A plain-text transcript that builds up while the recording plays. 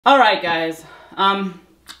Alright guys,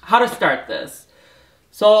 how to start this.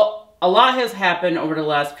 So a lot has happened over the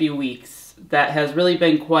last few weeks that has really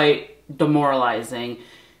been quite demoralizing,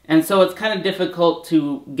 and so it's kind of difficult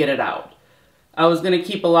to get it out. I was going to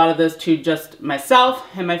keep a lot of this to just myself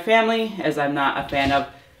and my family, as I'm not a fan of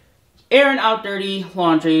airing out dirty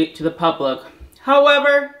laundry to the public.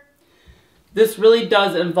 However, this really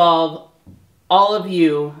does involve all of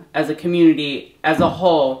you as a community as a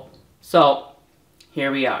whole, so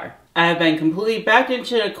here we are. I have been completely backed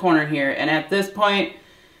into a corner here, and at this point,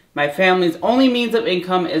 my family's only means of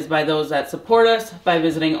income is by those that support us by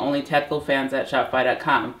visiting onlytacticalfans at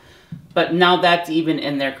shopify.com. But now that's even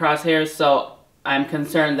in their crosshairs, so I'm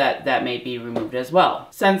concerned that that may be removed as well.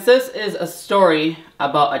 Since this is a story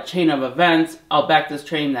about a chain of events, I'll back this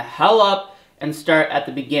train the hell up and start at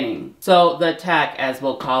the beginning. So the attack, as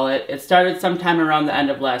we'll call it, it started sometime around the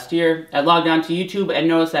end of last year. I logged on to YouTube and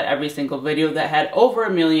noticed that every single video that had over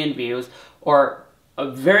 1 million views, or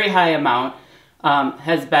a very high amount,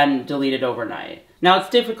 has been deleted overnight. Now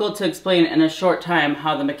it's difficult to explain in a short time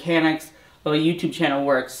how the mechanics of a YouTube channel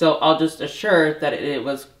works, so I'll just assure that it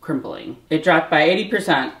was crippling. It dropped by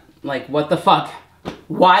 80%, like what the fuck?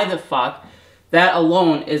 Why the fuck? That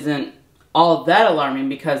alone isn't all that alarming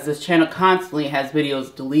because this channel constantly has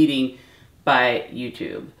videos deleting by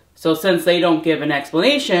YouTube. So since they don't give an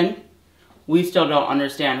explanation, we still don't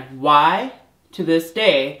understand why to this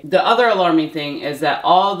day. The other alarming thing is that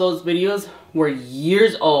all those videos were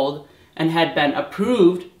years old and had been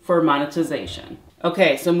approved for monetization.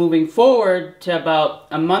 Okay, so moving forward to about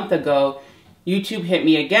a month ago, YouTube hit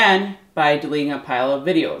me again by deleting a pile of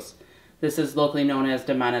videos. This is locally known as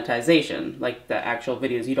demonetization, like the actual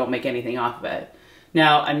videos, you don't make anything off of it.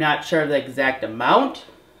 Now, I'm not sure of the exact amount.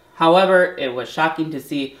 However, it was shocking to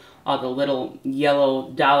see all the little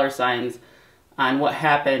yellow dollar signs on what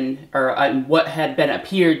happened, or on what had been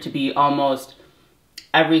appeared to be almost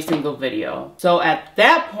every single video. So at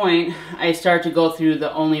that point, I started to go through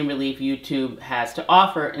the only relief YouTube has to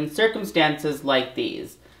offer in circumstances like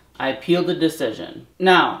these. I appealed the decision.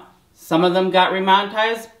 Now, some of them got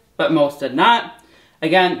remonetized, but most did not.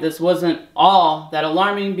 Again, this wasn't all that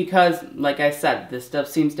alarming because, like I said, this stuff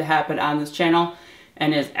seems to happen on this channel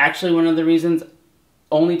and is actually one of the reasons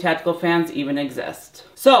Only Tactical Fans even exist.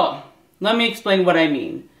 So, let me explain what I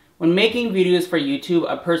mean. When making videos for YouTube,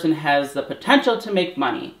 a person has the potential to make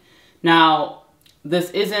money. Now,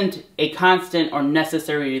 this isn't a constant or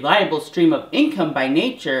necessary reliable stream of income by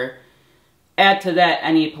nature. Add to that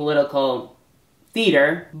any political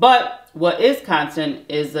theater, but what is constant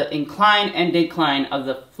is the incline and decline of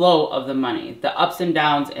the flow of the money, the ups and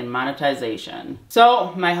downs in monetization.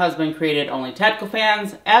 So my husband created Only Tactical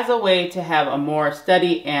Fans as a way to have a more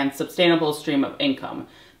steady and sustainable stream of income.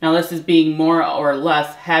 Now this is being more or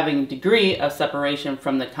less having degree of separation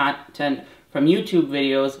from the content from YouTube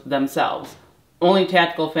videos themselves. Only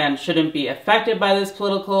Tactical Fans shouldn't be affected by this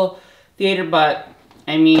political theater, but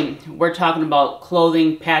I mean, we're talking about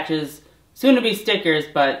clothing, patches, soon to be stickers,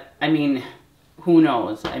 but I mean, who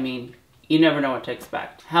knows? I mean, you never know what to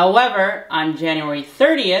expect. However, on January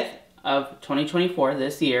 30th of 2024,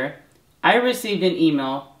 this year, I received an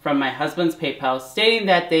email from my husband's PayPal stating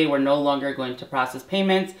that they were no longer going to process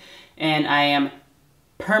payments and I am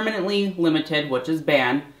permanently limited, which is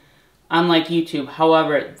banned, unlike YouTube.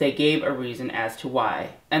 However, they gave a reason as to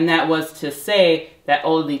why, and that was to say that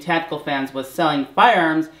Only Tactical Fans was selling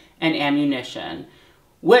firearms and ammunition.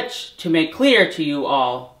 Which, to make clear to you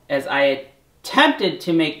all, as I attempted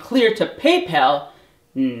to make clear to PayPal,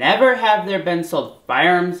 never have there been sold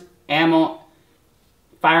firearms, ammo,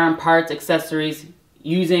 firearm parts, accessories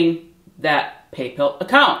using that PayPal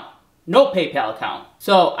account. No PayPal account.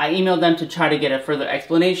 So I emailed them to try to get a further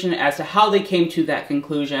explanation as to how they came to that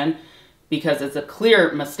conclusion, because it's a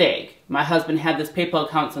clear mistake. My husband had this PayPal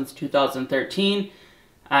account since 2013.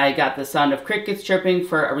 I got the sound of crickets chirping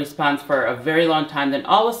for a response for a very long time. Then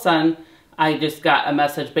all of a sudden, I just got a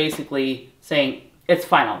message basically saying, it's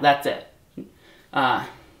final, that's it.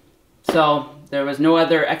 So there was no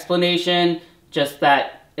other explanation, just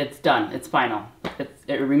that it's done, it's final.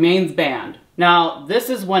 It remains banned. Now, this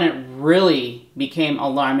is when it really became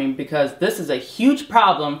alarming because this is a huge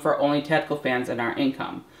problem for Only Tactical Fans and our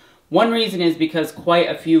income. One reason is because quite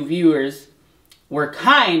a few viewers were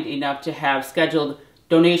kind enough to have scheduled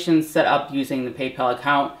donations set up using the PayPal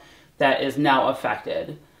account that is now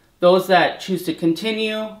affected. Those that choose to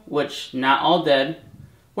continue, which not all did,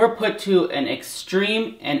 were put to an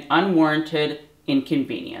extreme and unwarranted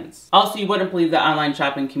inconvenience. Also, you wouldn't believe the online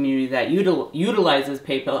shopping community that utilizes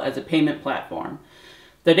PayPal as a payment platform.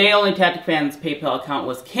 The day Only Tactical Fans' PayPal account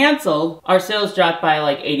was canceled, our sales dropped by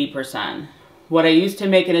like 80%. what I used to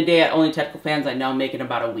make in a day at Only Technical Fans, I now make in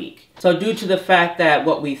about a week. So due to the fact that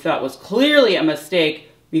what we thought was clearly a mistake,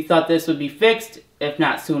 we thought this would be fixed, if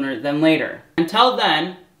not sooner than later. Until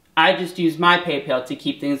then, I just used my PayPal to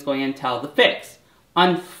keep things going until the fix.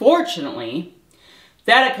 Unfortunately,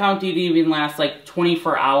 that account didn't even last like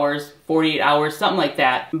 24 hours, 48 hours, something like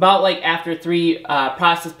that. About like after 3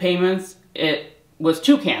 processed payments, it was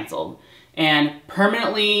 2 canceled and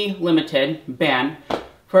permanently limited, banned,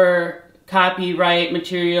 for copyright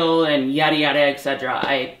material and yada yada, etc.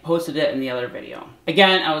 I posted it in the other video.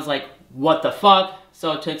 Again, I was like, what the fuck?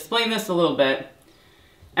 So to explain this a little bit,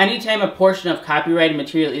 anytime a portion of copyrighted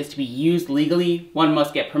material is to be used legally, one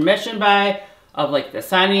must get permission of like the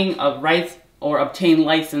signing of rights or obtain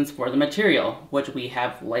license for the material, which we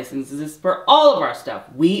have licenses for all of our stuff.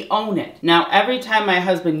 We own it. Now, every time my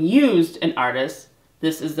husband used an artist,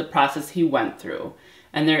 this is the process he went through.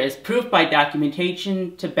 And there is proof by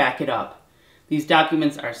documentation to back it up. These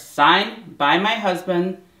documents are signed by my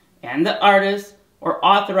husband and the artist or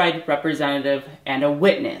authorized representative and a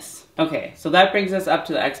witness. Okay, so that brings us up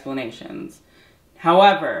to the explanations.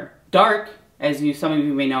 However, Dark, as some of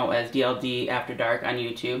you may know as DLD After Dark on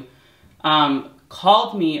YouTube,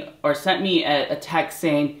 called me or sent me a text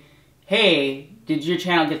saying, hey, did your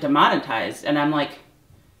channel get demonetized? And I'm like,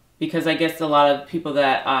 because I guess a lot of people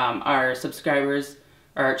that are subscribers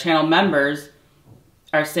or channel members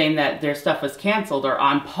are saying that their stuff was canceled or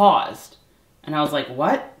on paused. And I was like,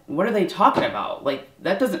 what? What are they talking about? Like,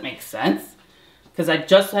 that doesn't make sense. Because I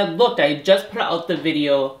just had looked, I just put out the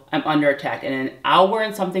video, I'm under attack. And an hour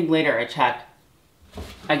and something later I checked,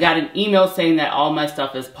 I got an email saying that all my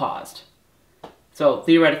stuff is paused. So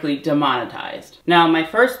theoretically demonetized. Now my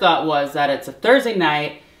first thought was that it's a Thursday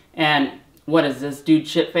night and what is this dude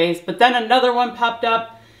shitface? But then another one popped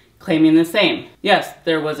up claiming the same. Yes,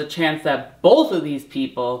 there was a chance that both of these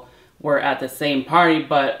people were at the same party,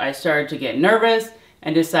 but I started to get nervous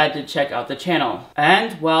and decided to check out the channel.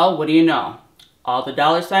 And, well, what do you know? All the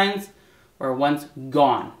dollar signs were once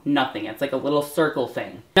gone. Nothing. It's like a little circle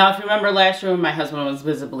thing. Now, if you remember last year when my husband was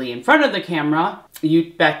visibly in front of the camera,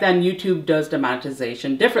 back then YouTube does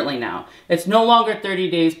demonetization differently now. It's no longer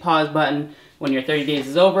 30 days pause button. When your 30 days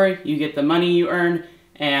is over, you get the money you earn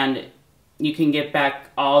and you can get back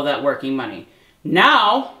all that working money.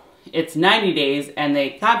 Now, it's 90 days and they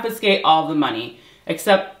confiscate all the money,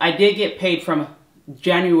 except I did get paid from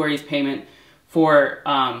January's payment for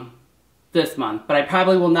this month, but I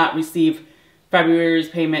probably will not receive February's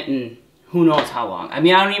payment in who knows how long. I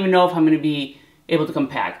mean, I don't even know if I'm going to be able to come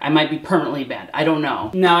back. I might be permanently banned. I don't know.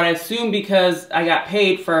 Now, I assume because I got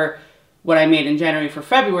paid for what I made in January for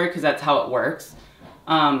February, because that's how it works,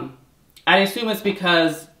 I assume it's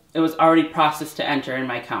because it was already processed to enter in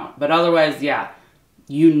my account. But otherwise, yeah,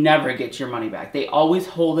 you never get your money back. They always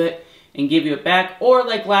hold it and give you it back. Or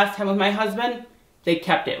like last time with my husband, they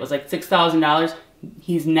kept it. It was like $6,000.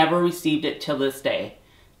 He's never received it till this day.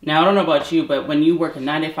 Now, I don't know about you, but when you work a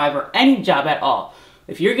 9 to 5 or any job at all,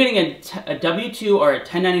 if you're getting a W-2 or a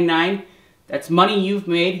 1099, that's money you've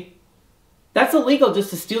made. That's illegal just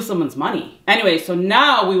to steal someone's money. Anyway, so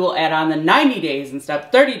now we will add on the 90 days instead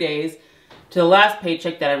of 30 days to the last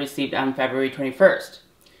paycheck that I received on February 21st.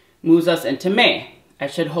 Moves us into May. I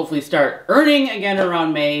should hopefully start earning again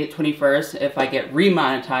around May 21st if I get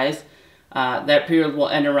remonetized. That period will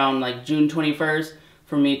end around like June 21st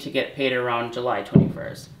for me to get paid around July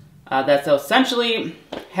 21st. That's essentially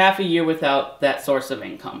half a year without that source of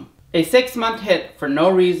income. A 6-month hit for no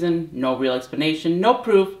reason, no real explanation, no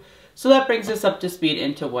proof, so that brings us up to speed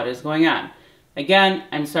into what is going on. Again,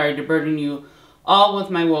 I'm sorry to burden you all with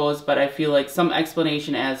my woes, but I feel like some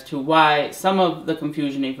explanation as to why some of the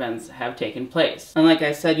confusion events have taken place. And like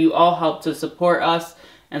I said, you all helped to support us,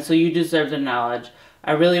 and so you deserve the knowledge.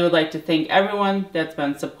 I really would like to thank everyone that's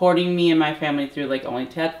been supporting me and my family through like Only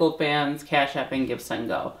Technical Fans, Cash App, and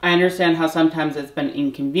Givesendgo. I understand how sometimes it's been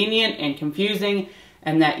inconvenient and confusing,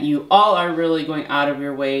 and that you all are really going out of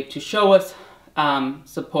your way to show us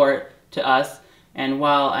support to us. And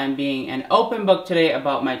while I'm being an open book today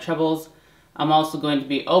about my troubles, I'm also going to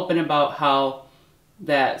be open about how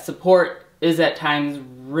that support is at times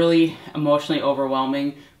really emotionally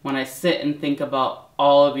overwhelming when I sit and think about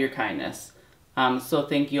all of your kindness. So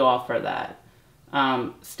thank you all for that.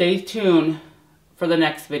 Stay tuned for the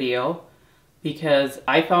next video because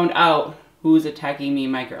I found out who's attacking me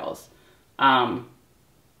and my girls.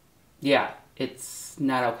 Yeah, it's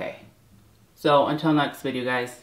not okay. So until next video, guys.